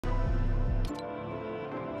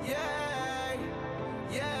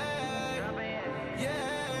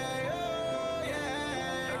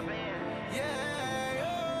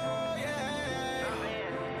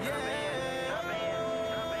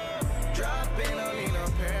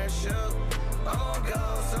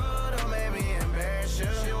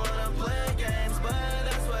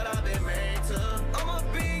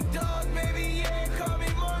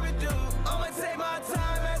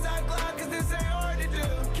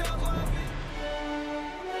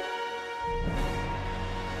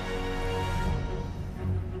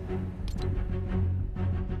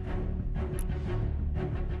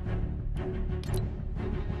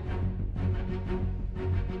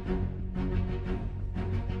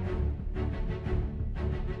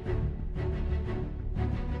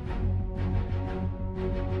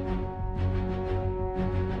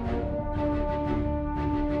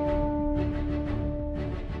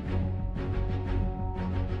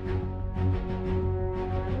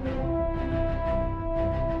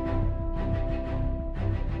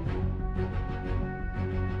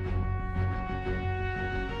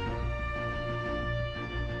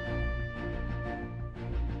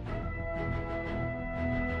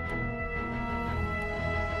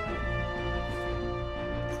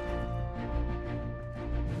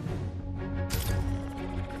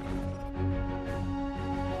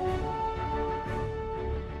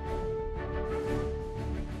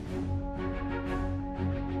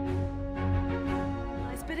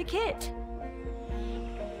of kit.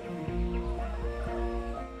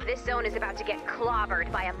 This zone is about to get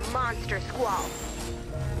clobbered by a monster squall.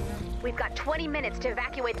 We've got 20 minutes to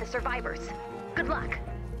evacuate the survivors. Good luck.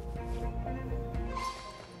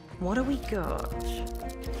 What do we got?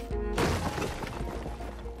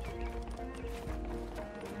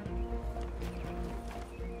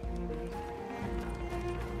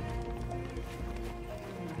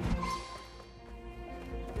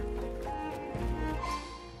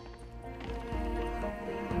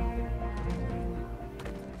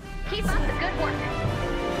 Keep up the good work.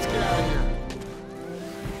 Let's get out of here.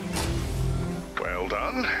 Well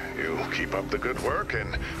done. You keep up the good work,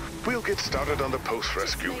 and we'll get started on the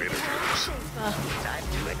post-rescue interviews. Time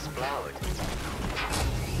to explode.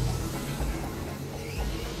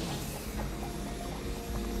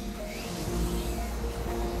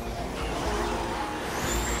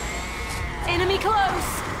 Enemy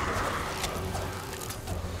close!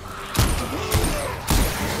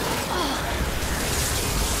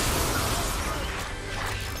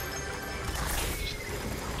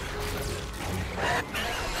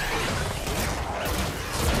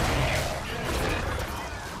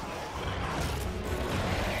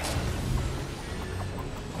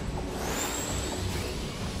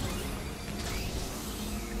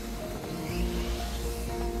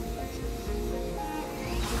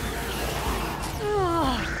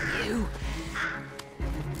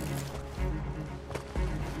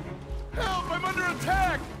 Help! I'm under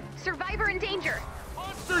attack! Survivor in danger.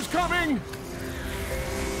 Monsters coming!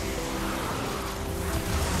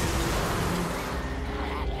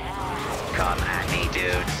 Come at me,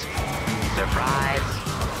 dudes. Surprise!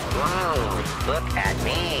 Whoa, look at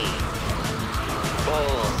me!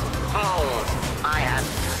 Fools! Fools! I am...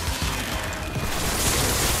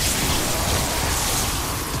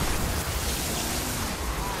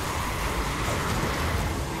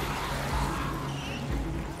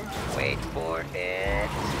 Wait for it.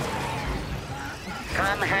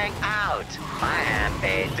 Come hang out! I am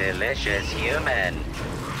a delicious human.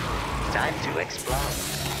 Time to explode.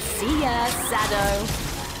 See ya, Sado.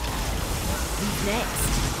 Who's next?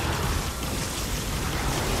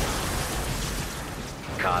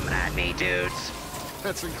 Come at me, dudes.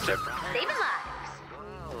 That's incredible. Saving lives.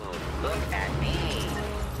 Whoa, look at me.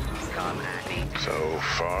 Come at me. So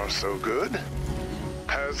far, so good.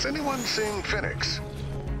 Has anyone seen Phoenix?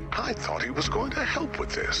 I thought he was going to help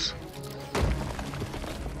with this.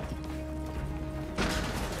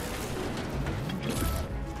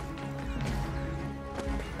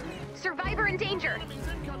 Survivor in danger. Enemies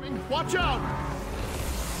incoming. Watch out!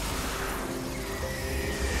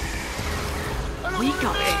 I don't We wanna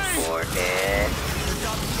got die! this. For it. They've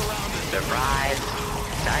got me surrounded. Surprise.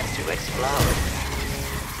 Time to explode.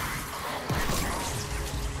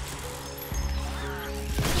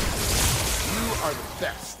 You are the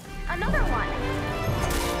best. Another one.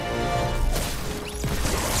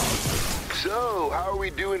 So, how are we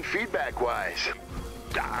doing feedback-wise?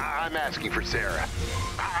 I'm asking for Sarah.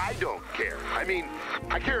 I don't care. I mean,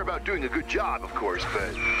 I care about doing a good job, of course,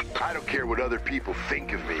 but I don't care what other people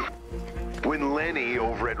think of me. When Lenny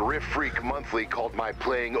over at Riff Freak Monthly called my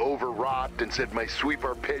playing overwrought and said my sweep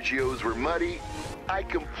arpeggios were muddy, I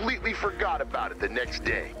completely forgot about it the next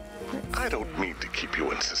day. I don't mean to keep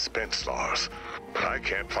you in suspense, Lars, but I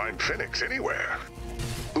can't find Phoenix anywhere.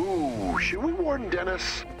 Ooh, should we warn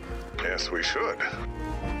Dennis? Yes, we should.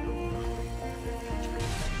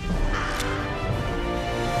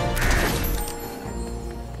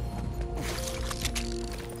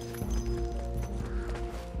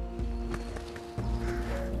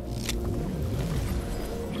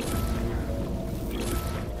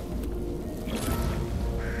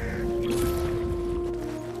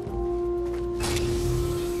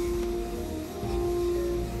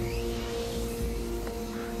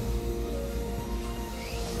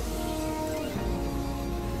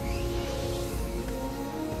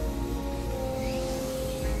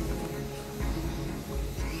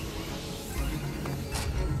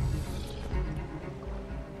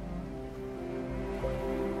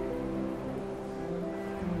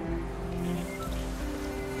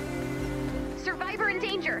 Survivor in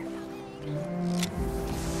danger.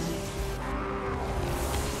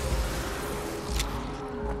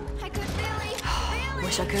 I could really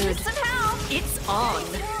Wish I could. use some help. It's on.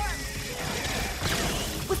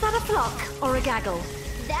 Was that a flock or a gaggle?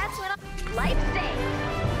 That's what Life saved.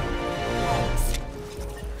 Thanks.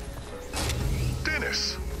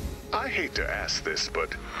 Dennis, I hate to ask this,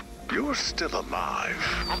 but you're still alive,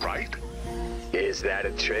 right? Is that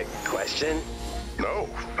a trick question? No,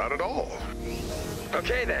 not at all.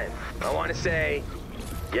 Okay then, I want to say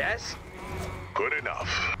yes. Good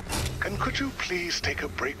enough. And could you please take a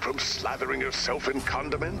break from slathering yourself in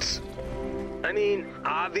condiments? I mean,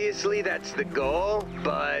 obviously that's the goal,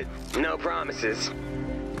 but no promises.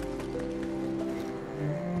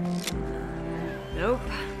 Nope.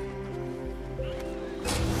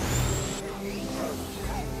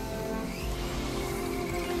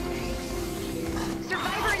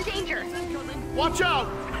 Survivor in danger! Watch out!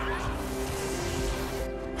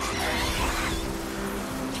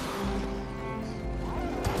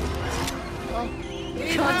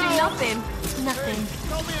 Can't do nothing. Nothing.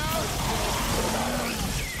 Help me out!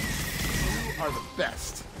 You are the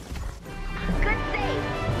best. Good save!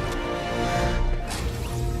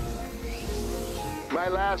 My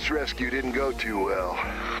last rescue didn't go too well.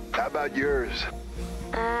 How about yours?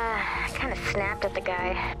 I kind of snapped at the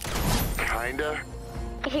guy. Kinda?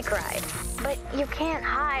 He cried. But you can't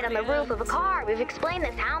hide on the roof of a car. We've explained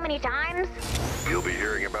this how many times? You'll be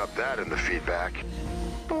hearing about that in the feedback.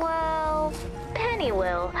 Well, Penny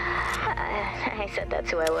will. I said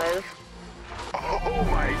that's who I was. Oh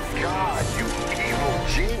my god, you evil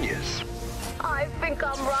genius! I think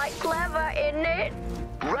I'm right clever, isn't it?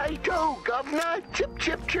 Righto, governor! Chip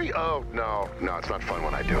chip tree! Oh, no, it's not fun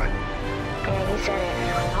when I do it. Yeah, you said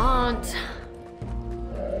it. Can't.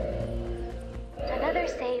 Another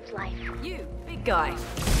saved life. You, big guy.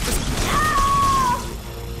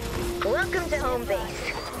 Welcome to home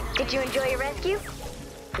base. Did you enjoy your rescue?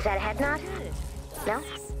 Is that a head nod? No?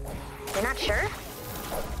 You're not sure?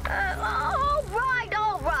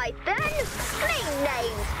 All right then. My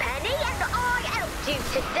name's Penny, and I helped you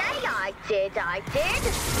today. I did.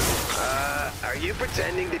 Are you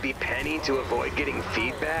pretending to be Penny to avoid getting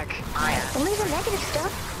feedback? Only the negative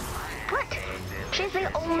stuff. What? She's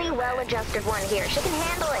the only well-adjusted one here. She can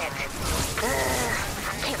handle it.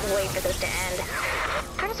 I can't wait for this to end.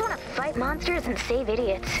 I just want to fight monsters and save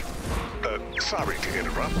idiots. Sorry to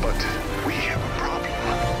interrupt, but we have a problem.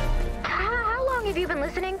 How long have you been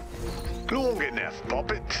listening? Long enough,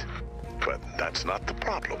 Poppet. But that's not the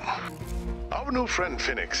problem. Our new friend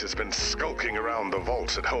Phoenix has been skulking around the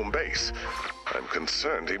vaults at home base. I'm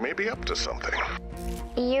concerned he may be up to something.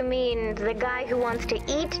 You mean the guy who wants to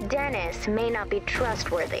eat Dennis may not be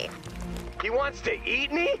trustworthy? He wants to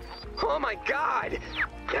eat me? Oh my god!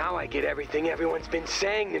 Now I get everything everyone's been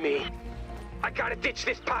saying to me. I gotta ditch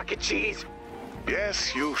this pocket cheese.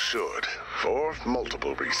 Yes, you should, for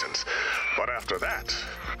multiple reasons. But after that,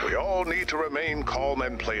 we all need to remain calm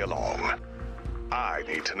and play along. I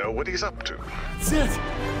need to know what he's up to. That's it.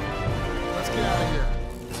 Let's get out of here.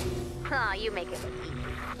 Aw, you make it look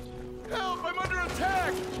easy. Help! I'm under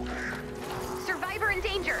attack! Survivor in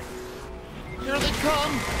danger! Here they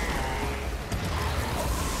come!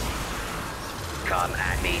 Come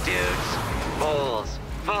at me, dudes. Fools!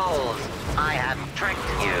 I have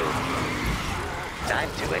tricked you. Time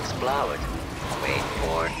to explode. Wait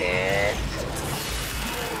for it.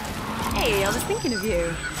 Hey, I was thinking of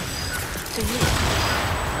you. To you.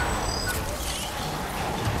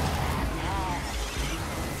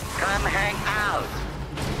 Come hang out.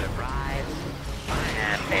 Surprise. I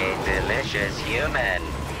am a delicious human.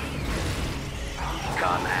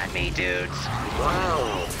 Come at me, dudes.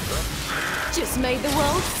 Whoa. Just made the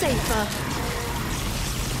world safer.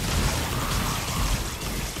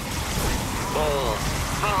 Fools.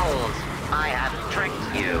 I have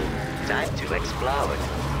tricked you. Time to explode.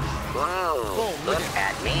 Whoa. Oh, Look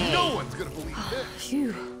at me. No one's gonna believe this.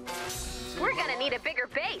 Phew. We're gonna need a bigger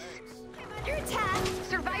base! Under attack.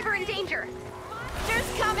 Survivor in danger!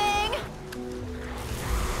 Monsters coming.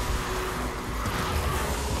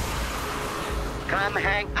 Come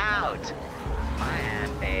hang out. I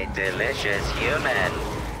am a delicious human.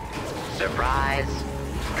 Surprise.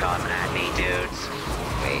 Come at me, dudes.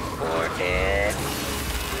 Wait for it.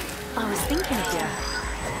 I was thinking of you.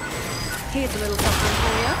 Here's a little something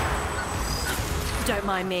for you. Don't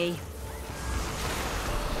mind me.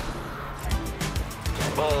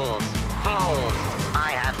 Fools.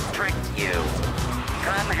 I have tricked you.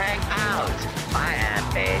 Come hang out. I am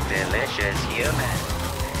a delicious human.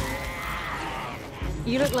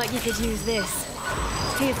 You look like you could use this.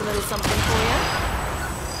 Here's a little something for you.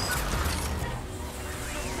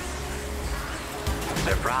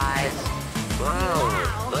 Surprise.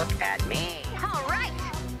 Whoa. Look at me. All right!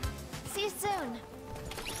 See you soon.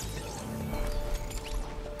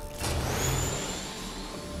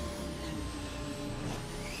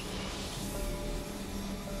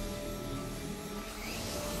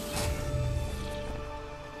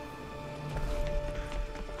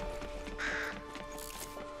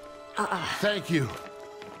 Thank you.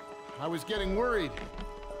 I was getting worried.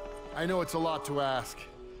 I know it's a lot to ask.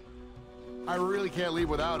 I really can't leave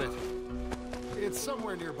without it. It's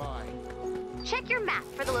somewhere nearby. Check your map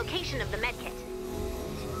for the location of the medkit.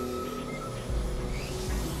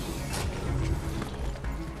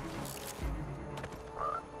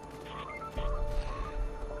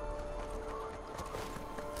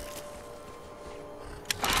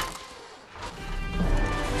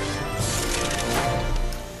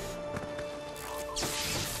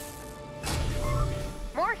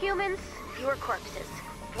 More humans, fewer corpses.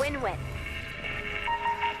 Win-win.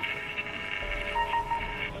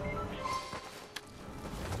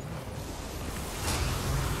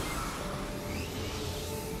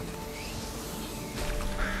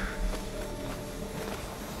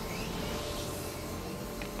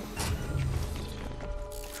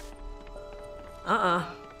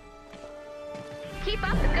 Keep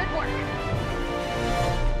up the good work.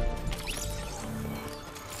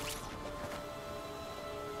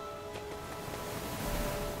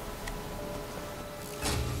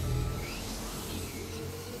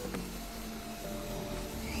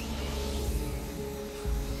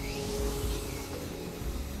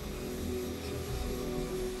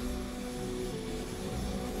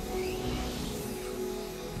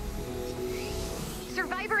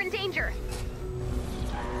 Survivor in danger.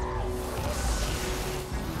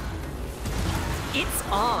 It's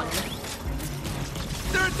on.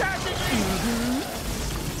 They're attacking me!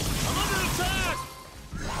 I'm under attack!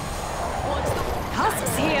 Husk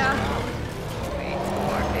is here.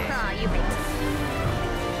 Aw, you made it.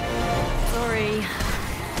 Sorry.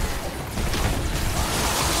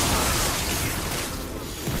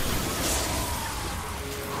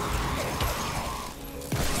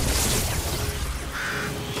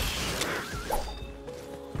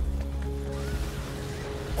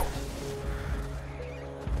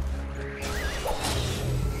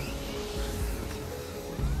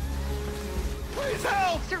 Please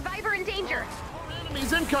help! Survivor in danger.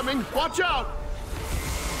 Enemies incoming! Watch out!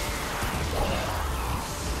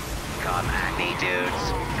 Come at me,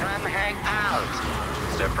 dudes. Come hang out.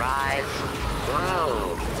 Surprise.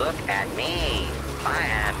 Whoa, look at me. I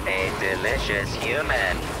am a delicious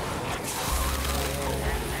human.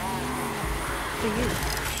 For you.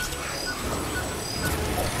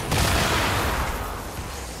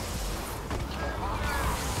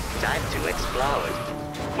 Time to explode.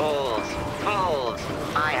 Fools, fools,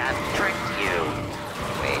 I have tricked you.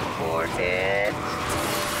 Wait for it.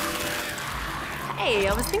 Hey,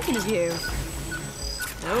 I was thinking of you.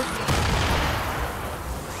 Nope.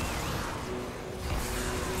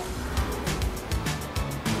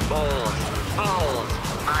 Fools, fools,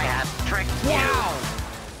 I have tricked you.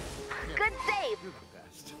 Good save. You're the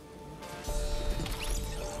best.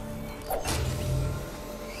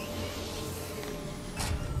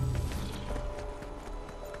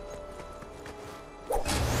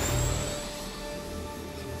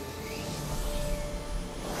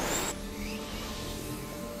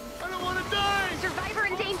 I don't want to die! Survivor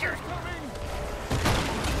in danger.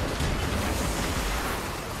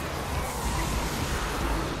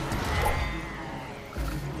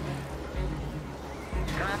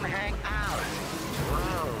 Come hang out.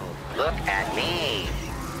 Whoa, look at me.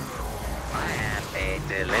 I am a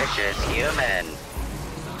delicious human.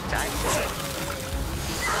 Time to...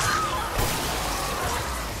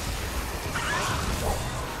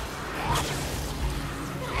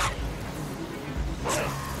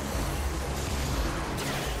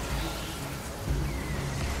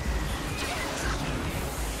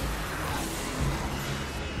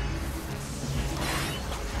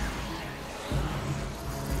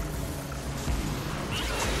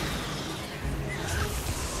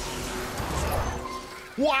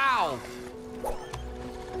 Wow!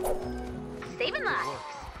 Saving lives.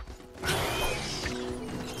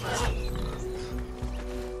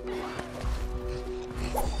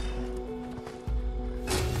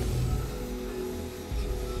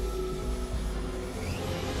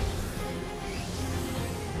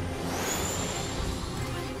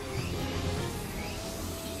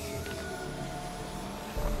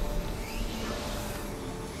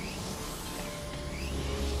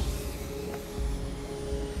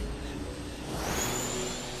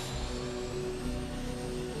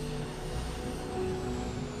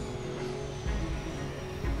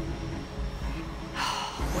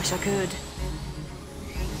 Wish I could.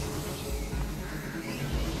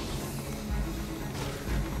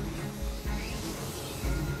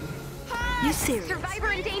 You serious?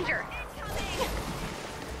 Survivor in danger.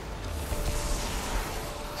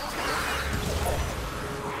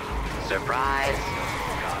 Surprise.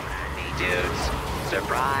 Come at me, dudes.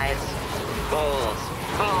 Surprise. Fools,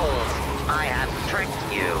 fools, I have tricked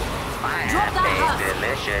you. I Drop am that a husk.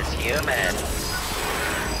 delicious human.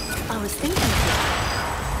 I was thinking of you.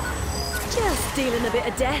 Just dealing a bit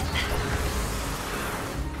of death.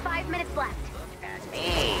 5 minutes left.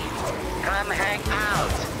 Me. Come hang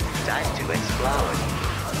out. Time to explode.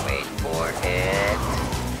 Wait for it.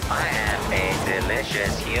 I am a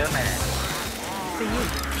delicious human. For you.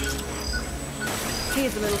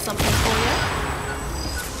 Here's a little something for you.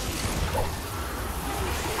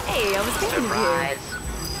 Hey, I was thinking Surprise.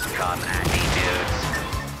 of Come at me, dudes.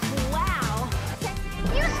 Wow!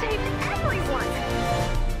 You saved everyone!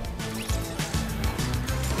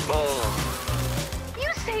 Boom. You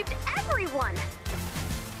saved everyone!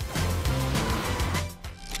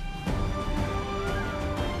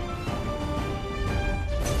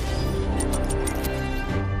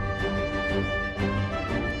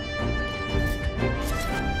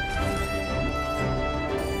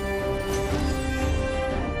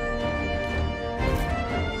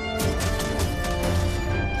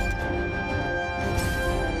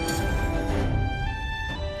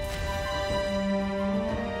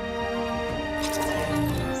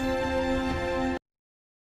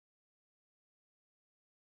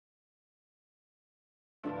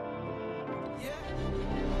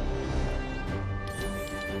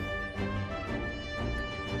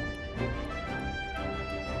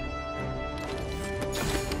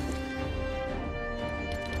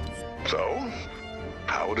 So,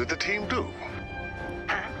 how did the team do?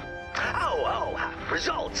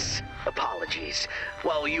 Results. Apologies.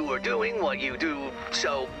 While you were doing what you do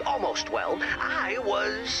so almost well, I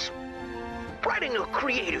was writing a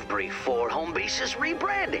creative brief for Homebase's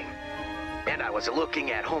rebranding. And I was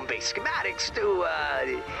looking at Homebase schematics to,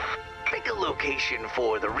 pick a location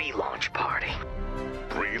for the relaunch party.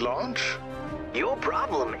 Relaunch? Your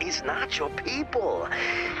problem is not your people.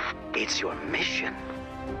 It's your mission.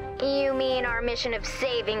 You mean our mission of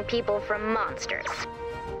saving people from monsters?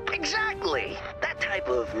 Exactly. That type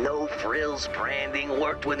of no-frills branding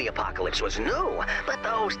worked when the apocalypse was new, but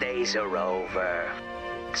those days are over.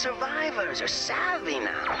 Survivors are savvy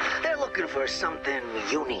now. They're looking for something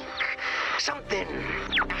unique, something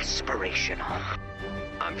aspirational.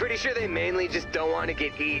 I'm pretty sure they mainly just don't want to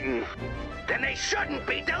get eaten. Then they shouldn't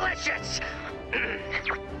be delicious.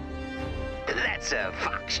 That's a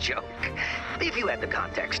Fox joke. If you had the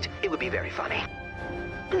context, it would be very funny.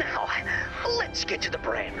 Now, let's get to the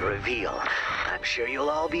brand reveal. I'm sure you'll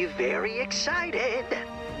all be very excited.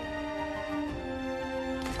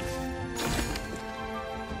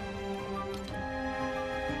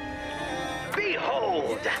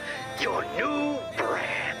 Behold, your new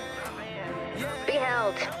brand.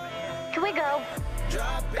 Beheld. Can we go?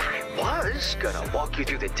 I was gonna walk you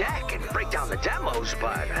through the deck and break down the demos,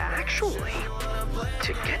 but actually,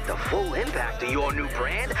 to get the full impact of your new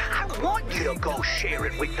brand, I want you to go share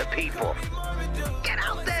it with the people. Get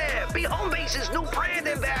out there! Be Homebase's new brand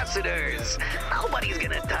ambassadors! Nobody's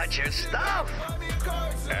gonna touch your stuff!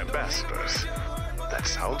 Ambassadors. That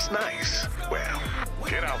sounds nice. Well,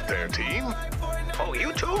 get out there, team. Oh,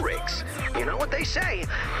 you too, Riggs. You know what they say,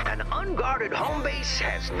 an unguarded Homebase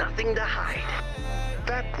has nothing to hide.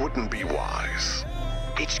 That wouldn't be wise.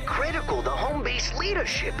 It's critical the Homebase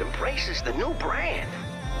leadership embraces the new brand.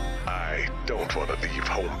 I don't want to leave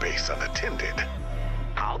Homebase unattended.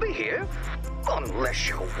 I'll be here, unless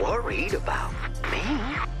you're worried about me.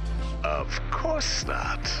 Of course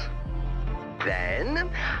not. Then,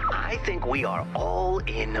 I think we are all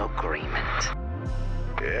in agreement.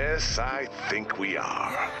 Yes, I think we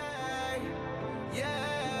are.